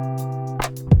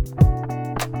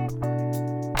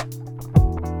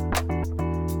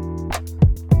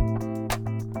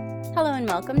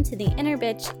welcome to the Inner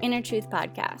Bitch, Inner Truth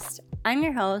podcast. I'm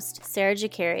your host, Sarah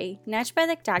Jakari,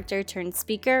 naturopathic doctor turned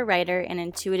speaker, writer, and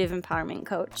intuitive empowerment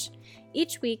coach.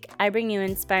 Each week, I bring you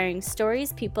inspiring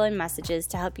stories, people, and messages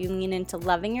to help you lean into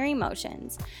loving your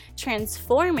emotions,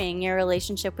 transforming your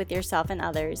relationship with yourself and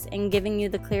others, and giving you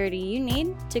the clarity you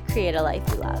need to create a life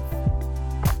you love.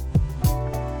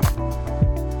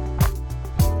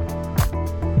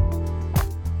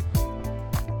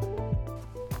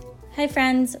 Hi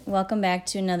friends, welcome back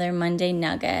to another Monday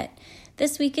Nugget.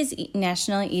 This week is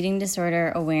National Eating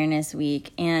Disorder Awareness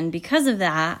Week, and because of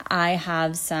that, I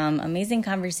have some amazing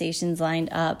conversations lined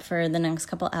up for the next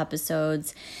couple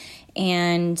episodes,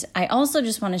 and I also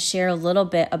just want to share a little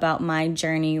bit about my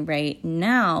journey right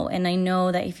now. And I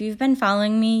know that if you've been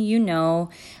following me, you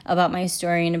know about my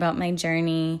story and about my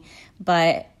journey,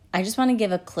 but I just want to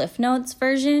give a Cliff Notes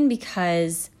version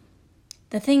because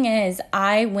the thing is,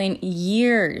 I went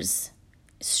years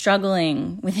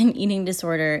struggling with an eating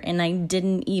disorder and I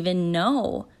didn't even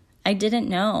know. I didn't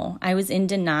know. I was in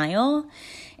denial.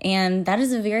 And that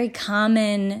is a very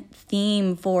common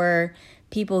theme for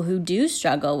people who do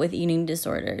struggle with eating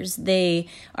disorders. They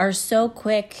are so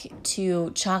quick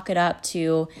to chalk it up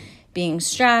to being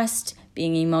stressed,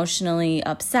 being emotionally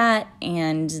upset,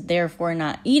 and therefore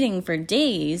not eating for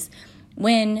days,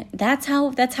 when that's how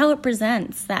it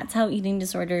presents. That's how eating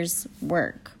disorders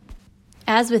work.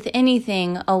 As with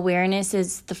anything, awareness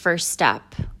is the first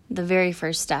step, the very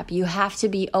first step. You have to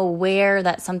be aware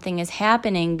that something is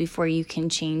happening before you can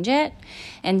change it.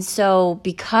 And so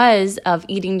because of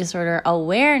Eating Disorder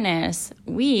Awareness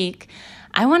Week,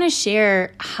 I want to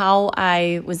share how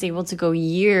I was able to go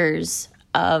years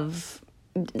of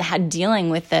dealing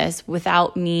with this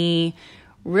without me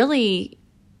really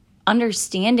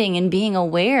understanding and being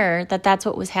aware that that's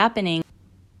what was happening.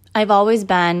 I've always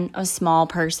been a small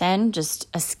person, just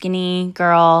a skinny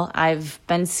girl. I've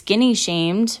been skinny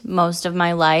shamed most of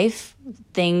my life.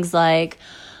 Things like,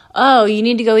 oh, you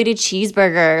need to go eat a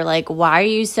cheeseburger. Like, why are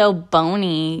you so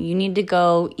bony? You need to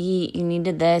go eat. You need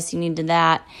to this. You need to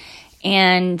that.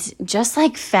 And just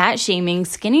like fat shaming,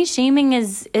 skinny shaming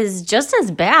is just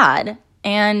as bad.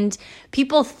 And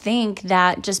people think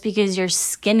that just because you're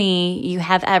skinny, you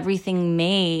have everything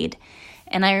made.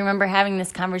 And I remember having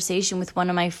this conversation with one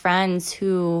of my friends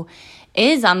who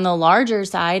is on the larger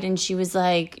side. And she was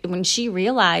like, when she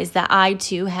realized that I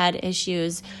too had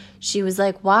issues, she was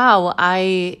like, wow,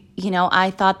 I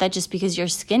thought that just because you're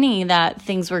skinny that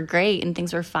things were great and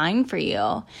things were fine for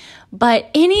you. But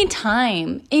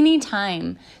anytime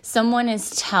someone is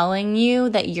telling you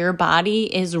that your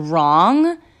body is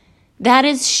wrong, that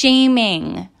is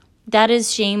shaming. That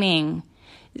is shaming.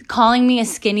 Calling me a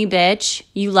skinny bitch,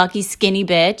 you lucky skinny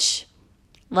bitch.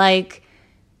 Like,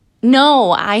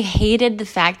 no, I hated the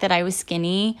fact that I was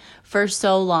skinny for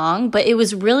so long, but it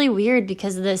was really weird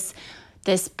because this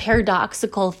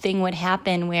paradoxical thing would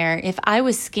happen where if I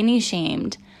was skinny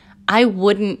shamed, I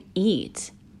wouldn't eat.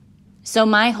 So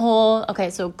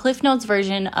so Cliff Notes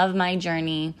version of my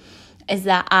journey is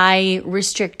that I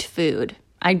restrict food.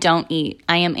 I don't eat.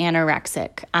 I am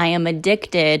anorexic. I am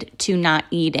addicted to not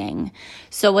eating.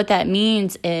 So what that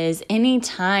means is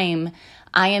anytime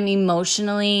I am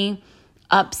emotionally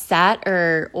upset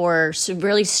or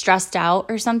really stressed out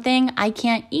or something, I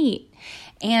can't eat.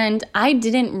 And I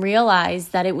didn't realize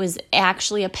that it was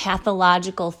actually a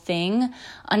pathological thing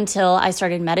until I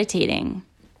started meditating.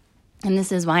 And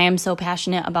this is why I'm so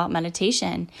passionate about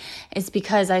meditation. It's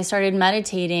because I started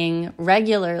meditating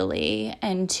regularly,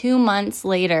 and 2 months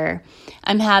later,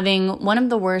 I'm having one of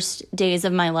the worst days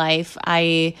of my life.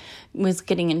 I was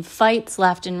getting in fights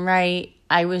left and right.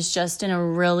 I was just in a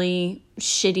really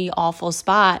shitty, awful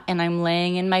spot, and I'm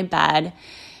laying in my bed,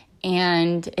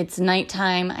 and it's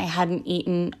nighttime. I hadn't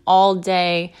eaten all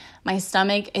day. My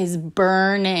stomach is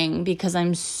burning because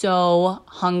I'm so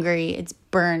hungry. It's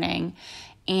burning.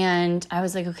 And I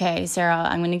was like, okay, Sarah,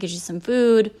 I'm going to get you some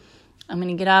food. I'm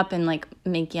going to get up and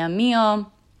make you a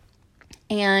meal.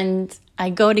 And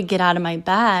I go to get out of my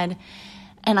bed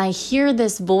and I hear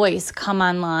this voice come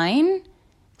online.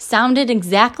 Sounded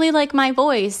exactly like my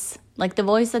voice, like the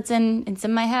voice it's in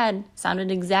my head. Sounded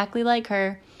exactly like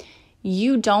her.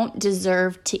 You don't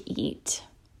deserve to eat.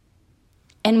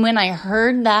 And when I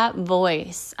heard that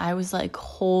voice, I was like,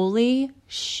 holy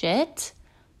shit.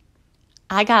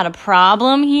 I got a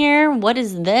problem here. What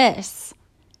is this?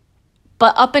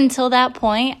 But up until that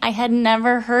point, I had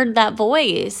never heard that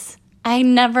voice. I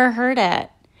never heard it.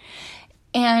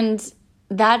 And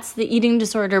that's the eating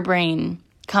disorder brain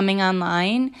coming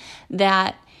online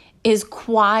that is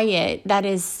quiet, that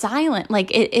is silent.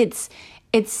 Like it's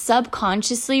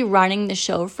subconsciously running the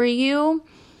show for you.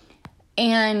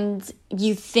 and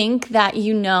you think that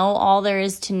you know all there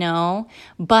is to know,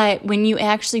 but when you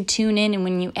actually tune in and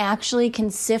when you actually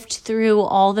can sift through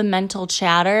all the mental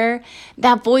chatter,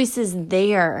 that voice is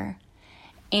there.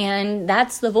 And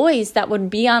that's the voice that would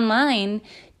be online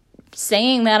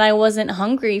saying that I wasn't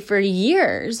hungry for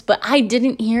years, but I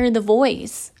didn't hear the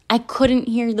voice. I couldn't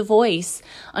hear the voice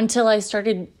until I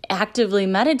started actively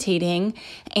meditating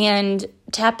and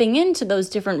tapping into those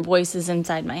different voices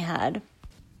inside my head.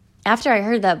 After I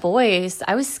heard that voice,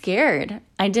 I was scared.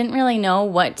 I didn't really know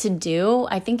what to do.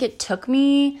 I think it took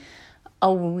me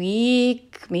a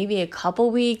week, maybe a couple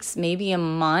weeks, maybe a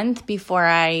month before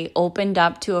I opened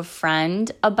up to a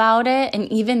friend about it. And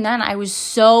even then, I was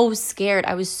so scared.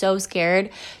 I was so scared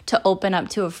to open up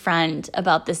to a friend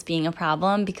about this being a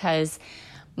problem because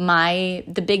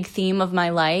the big theme of my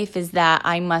life is that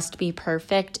I must be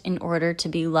perfect in order to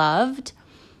be loved.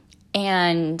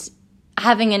 And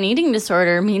having an eating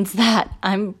disorder means that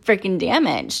I'm freaking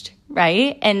damaged,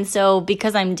 right? And so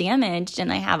because I'm damaged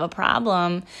and I have a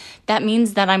problem, that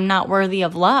means that I'm not worthy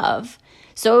of love.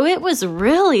 So it was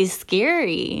really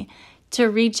scary to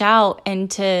reach out and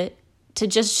to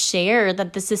just share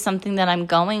that this is something that I'm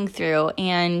going through.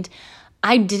 And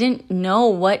I didn't know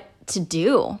what to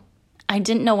do. I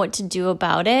didn't know what to do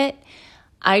about it.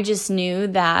 I just knew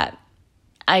that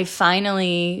I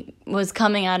finally was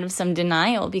coming out of some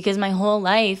denial because my whole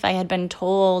life I had been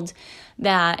told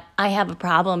that I have a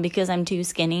problem because I'm too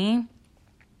skinny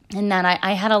and that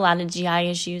I had a lot of GI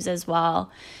issues as well,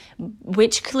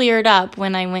 which cleared up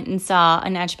when I went and saw a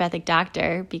naturopathic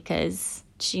doctor because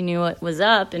she knew what was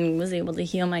up and was able to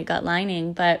heal my gut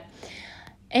lining. But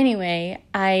anyway,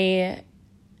 I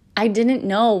didn't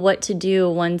know what to do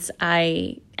once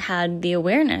I had the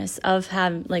awareness of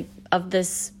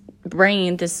this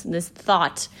brain, this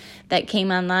thought that came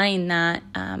online that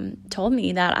told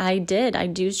me that I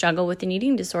do struggle with an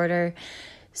eating disorder.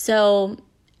 So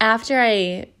after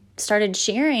I started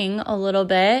sharing a little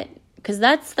bit, because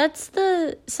that's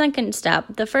the second step.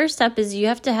 The first step is you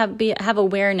have to have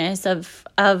awareness of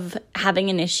having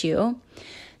an issue.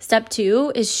 Step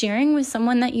 2 is sharing with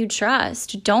someone that you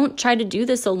trust. Don't try to do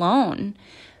this alone.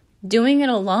 Doing it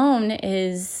alone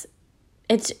it's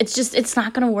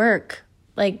not going to work.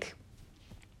 Like,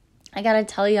 I gotta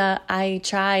tell you, I've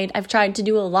tried to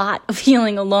do a lot of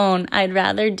healing alone. I'd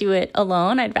rather do it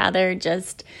alone. I'd rather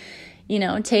just,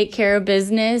 take care of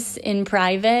business in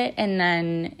private and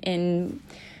then in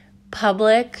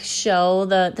public show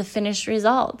the finished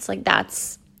results. Like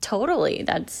that's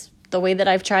the way that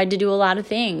I've tried to do a lot of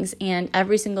things. And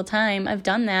every single time I've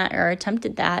done that or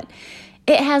attempted that,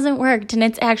 it hasn't worked. And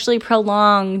it's actually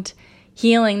prolonged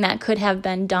healing that could have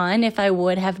been done if I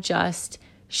would have just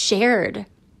shared,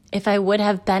 if I would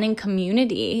have been in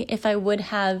community, if I would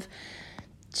have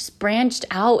just branched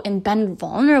out and been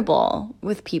vulnerable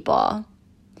with people.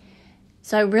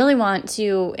 So I really want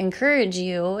to encourage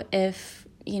you if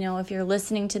you're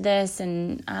listening to this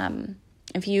and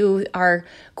if you are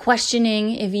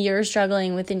questioning if you're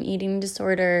struggling with an eating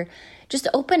disorder, just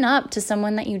open up to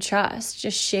someone that you trust.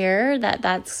 Just share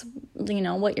that's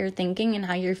what you're thinking and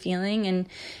how you're feeling. And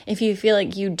if you feel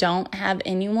like you don't have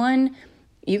anyone,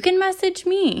 you can message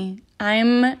me.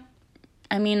 I'm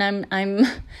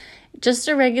just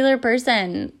a regular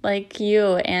person like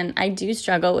you, and I do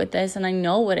struggle with this, and I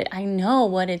know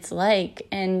what it's like.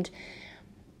 And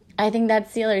I think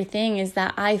that's the other thing, is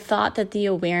that I thought that the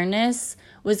awareness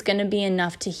was going to be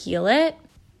enough to heal it,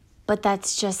 but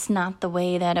that's just not the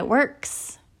way that it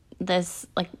works. This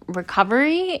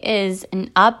recovery is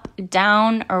an up,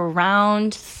 down,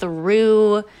 around,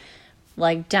 through,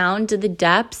 down to the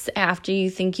depths after you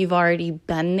think you've already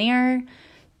been there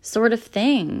sort of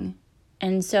thing.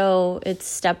 And so it's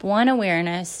step 1,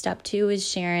 awareness. Step 2 is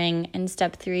sharing. And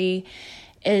step 3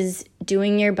 is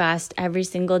doing your best every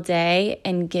single day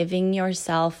and giving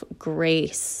yourself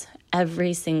grace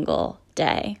every single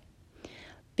day.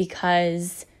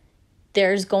 Because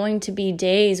there's going to be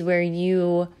days where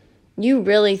you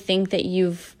really think that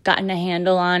you've gotten a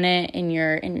handle on it and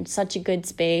you're in such a good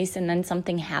space, and then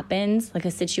something happens, like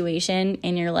a situation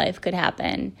in your life could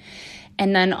happen.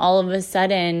 And then all of a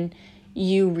sudden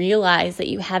you realize that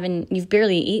you've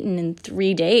barely eaten in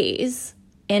 3 days.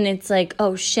 And it's like,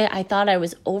 oh shit, I thought I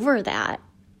was over that.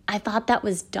 I thought that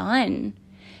was done.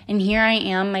 And here I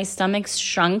am, my stomach's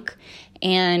shrunk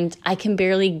and I can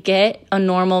barely get a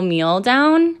normal meal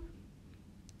down.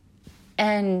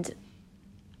 And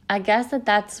I guess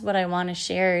that's what I want to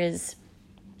share is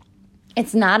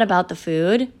it's not about the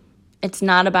food. It's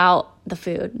not about the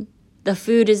food. The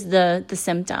food is the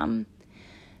symptom.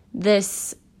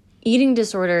 This eating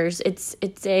disorders, it's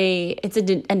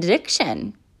an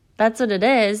addiction. That's what it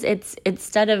is. It's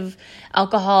instead of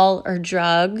alcohol or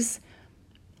drugs,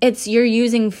 it's you're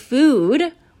using food,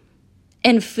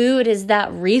 and food is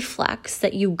that reflex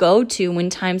that you go to when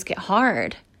times get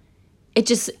hard. It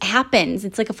just happens.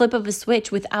 It's like a flip of a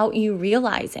switch without you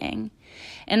realizing.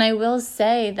 And I will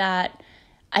say that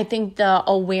I think the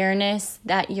awareness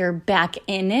that you're back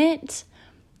in it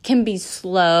can be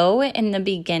slow in the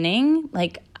beginning.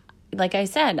 Like I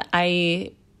said,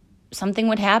 something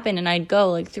would happen and I'd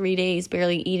go like 3 days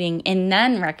barely eating and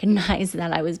then recognize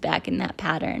that I was back in that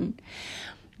pattern.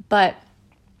 But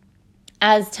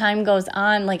as time goes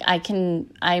on, like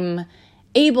I'm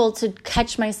able to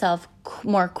catch myself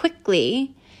more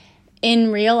quickly in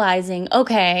realizing,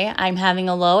 okay, I'm having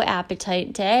a low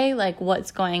appetite day. Like,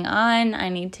 what's going on? I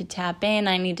need to tap in.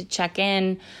 I need to check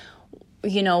in.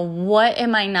 What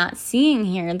am I not seeing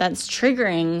here that's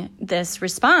triggering this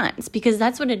response? Because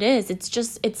that's what it is.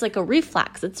 It's like a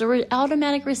reflex. It's an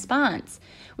automatic response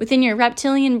within your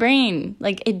reptilian brain.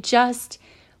 Like, it just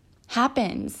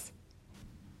happens.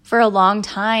 For a long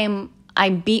time, I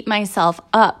beat myself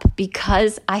up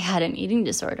because I had an eating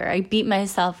disorder. I beat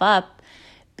myself up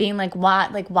being like,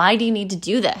 why do you need to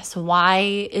do this?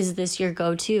 Why is this your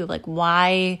go-to? Like,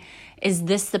 why is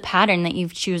this the pattern that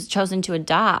you've chosen to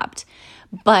adopt?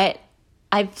 But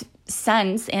I've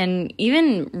since, and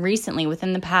even recently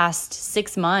within the past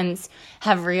 6 months,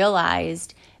 have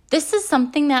realized this is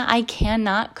something that I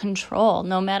cannot control.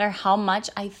 No matter how much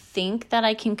I think that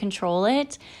I can control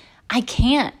it, I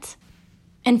can't.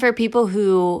 And for people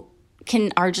who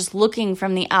are just looking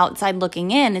from the outside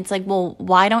looking in, it's like, well,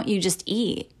 why don't you just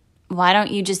eat? Why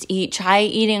don't you just eat? Try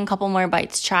eating a couple more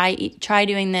bites. Try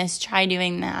doing this, try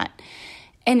doing that.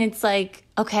 And it's like,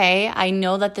 okay, I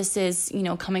know that this is,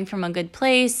 coming from a good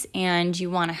place and you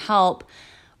want to help,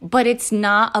 but it's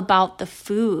not about the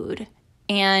food.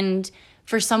 And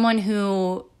for someone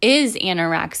who is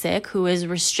anorexic, who is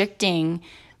restricting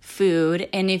food,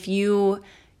 and if you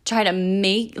try to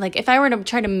if I were to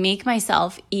try to make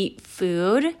myself eat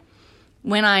food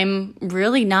when I'm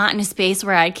really not in a space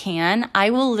where I can, I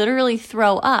will literally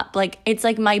throw up. Like, it's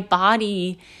like my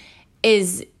body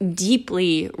is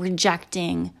deeply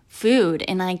rejecting food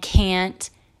and I can't.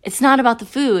 It's not about the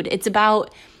food. It's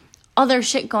about other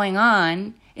shit going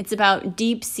on. It's about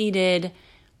deep-seated,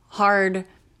 hard,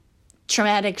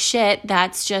 traumatic shit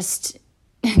that's just,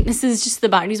 this is just the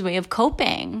body's way of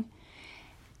coping.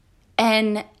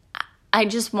 And I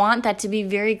just want that to be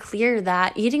very clear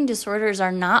that eating disorders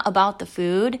are not about the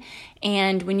food.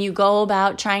 And when you go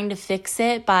about trying to fix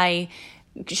it by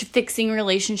fixing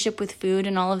relationship with food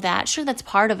and all of that, sure, that's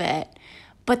part of it.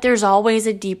 But there's always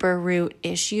a deeper root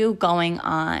issue going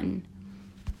on.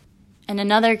 And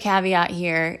another caveat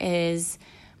here is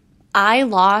I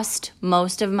lost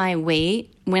most of my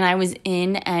weight when I was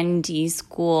in ND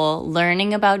school,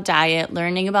 learning about diet,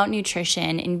 learning about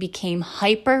nutrition, and became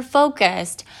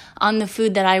hyper-focused on the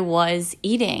food that I was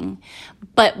eating.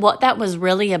 But what that was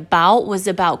really about was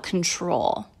about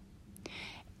control.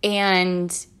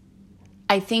 And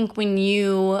I think when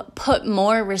you put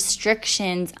more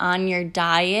restrictions on your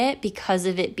diet because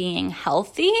of it being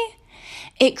healthy,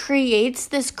 it creates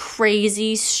this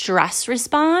crazy stress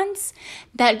response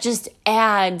that just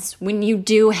adds, when you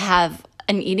do have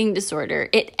an eating disorder,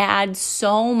 it adds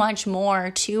so much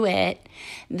more to it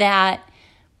that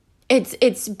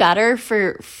it's better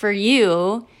for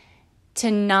you to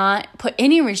not put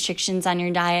any restrictions on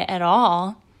your diet at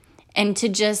all and to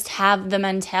just have the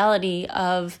mentality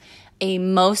of a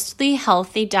mostly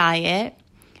healthy diet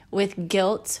with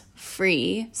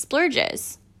guilt-free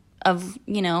splurges of,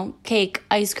 cake,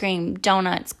 ice cream,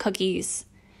 donuts, cookies.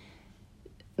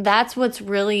 That's what's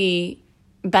really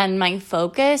been my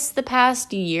focus the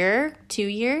past year, 2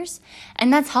 years,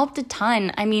 and that's helped a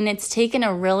ton. I mean, it's taken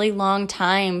a really long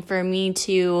time for me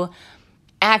to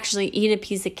actually eat a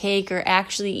piece of cake or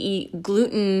actually eat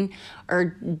gluten or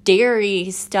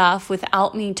dairy stuff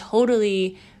without me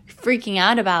totally freaking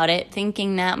out about it,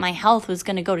 thinking that my health was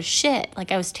going to go to shit.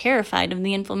 Like, I was terrified of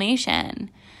the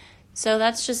inflammation. So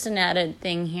that's just an added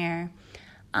thing here.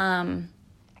 I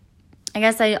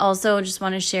guess I also just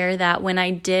want to share that when I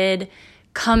did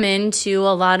come into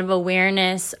a lot of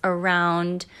awareness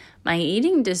around my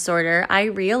eating disorder, I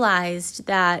realized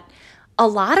that a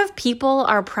lot of people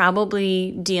are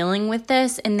probably dealing with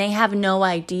this and they have no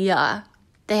idea.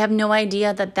 They have no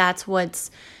idea that that's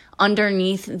what's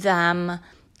underneath them,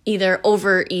 either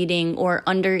overeating or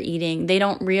undereating. They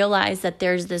don't realize that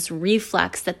there's this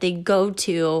reflex that they go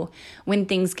to when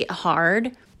things get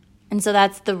hard. And so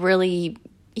that's the really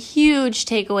huge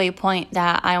takeaway point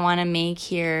that I want to make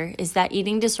here, is that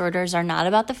eating disorders are not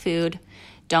about the food.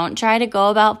 Don't try to go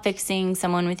about fixing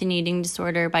someone with an eating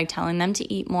disorder by telling them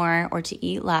to eat more or to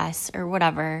eat less or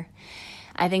whatever.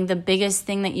 I think the biggest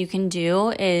thing that you can do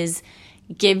is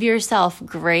give yourself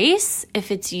grace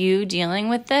if it's you dealing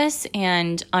with this,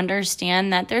 and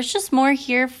understand that there's just more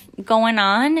here going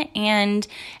on, and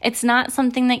it's not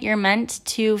something that you're meant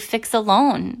to fix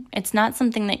alone. It's not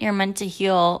something that you're meant to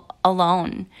heal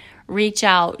alone. Reach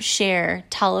out, share,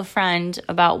 tell a friend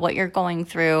about what you're going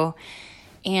through,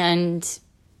 and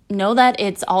know that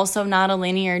it's also not a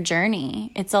linear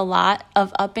journey. It's a lot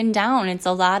of up and down. It's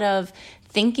a lot of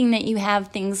thinking that you have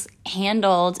things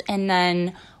handled and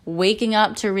then waking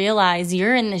up to realize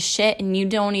you're in the shit and you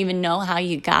don't even know how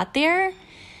you got there.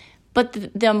 But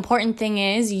the important thing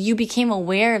is you became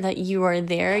aware that you are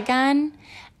there again,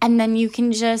 and then you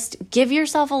can just give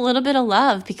yourself a little bit of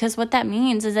love, because what that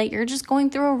means is that you're just going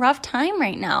through a rough time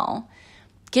right now.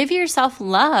 Give yourself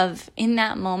love in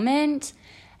that moment,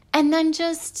 and then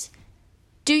just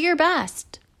do your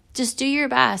best. Just do your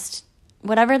best.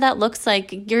 Whatever that looks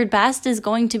like, your best is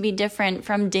going to be different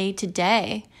from day to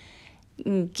day.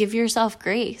 Give yourself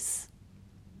grace.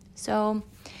 So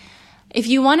if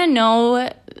you want to know,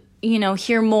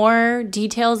 hear more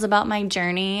details about my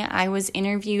journey, I was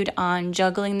interviewed on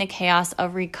Juggling the Chaos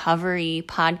of Recovery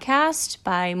podcast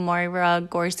by Moira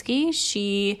Gorski.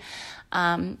 She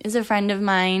is a friend of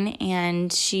mine, and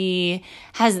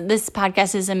this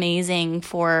podcast is amazing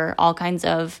for all kinds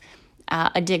of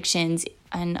addictions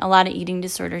and a lot of eating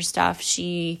disorder stuff.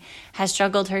 She has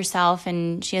struggled herself,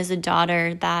 and she has a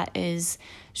daughter that is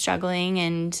struggling,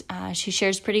 and she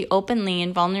shares pretty openly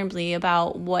and vulnerably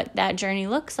about what that journey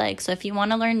looks like. So if you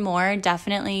want to learn more,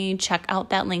 definitely check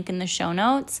out that link in the show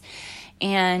notes,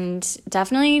 and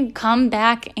definitely come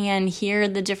back and hear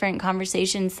the different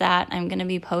conversations that I'm going to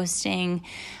be posting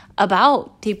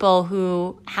about people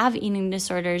who have eating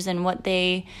disorders and what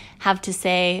they have to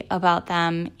say about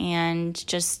them, and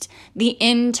just the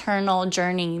internal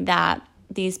journey that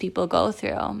these people go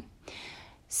through.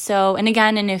 So, and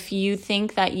if you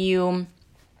think that you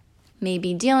may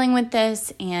be dealing with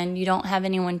this and you don't have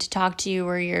anyone to talk to,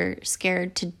 or you're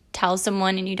scared to tell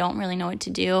someone and you don't really know what to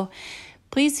do,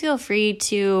 please feel free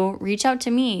to reach out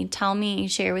to me, tell me,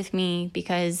 share with me,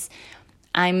 because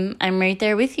I'm right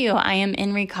there with you. I am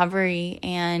in recovery,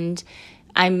 and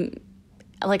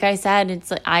like I said,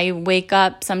 it's like I wake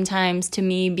up sometimes to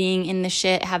me being in the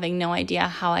shit, having no idea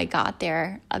how I got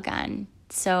there again.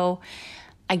 So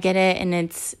I get it, and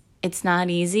it's not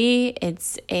easy.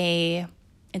 It's a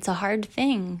hard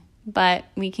thing, but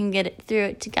we can get through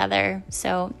it together.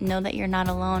 So know that you're not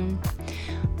alone.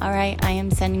 All right, I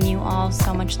am sending you all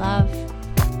so much love.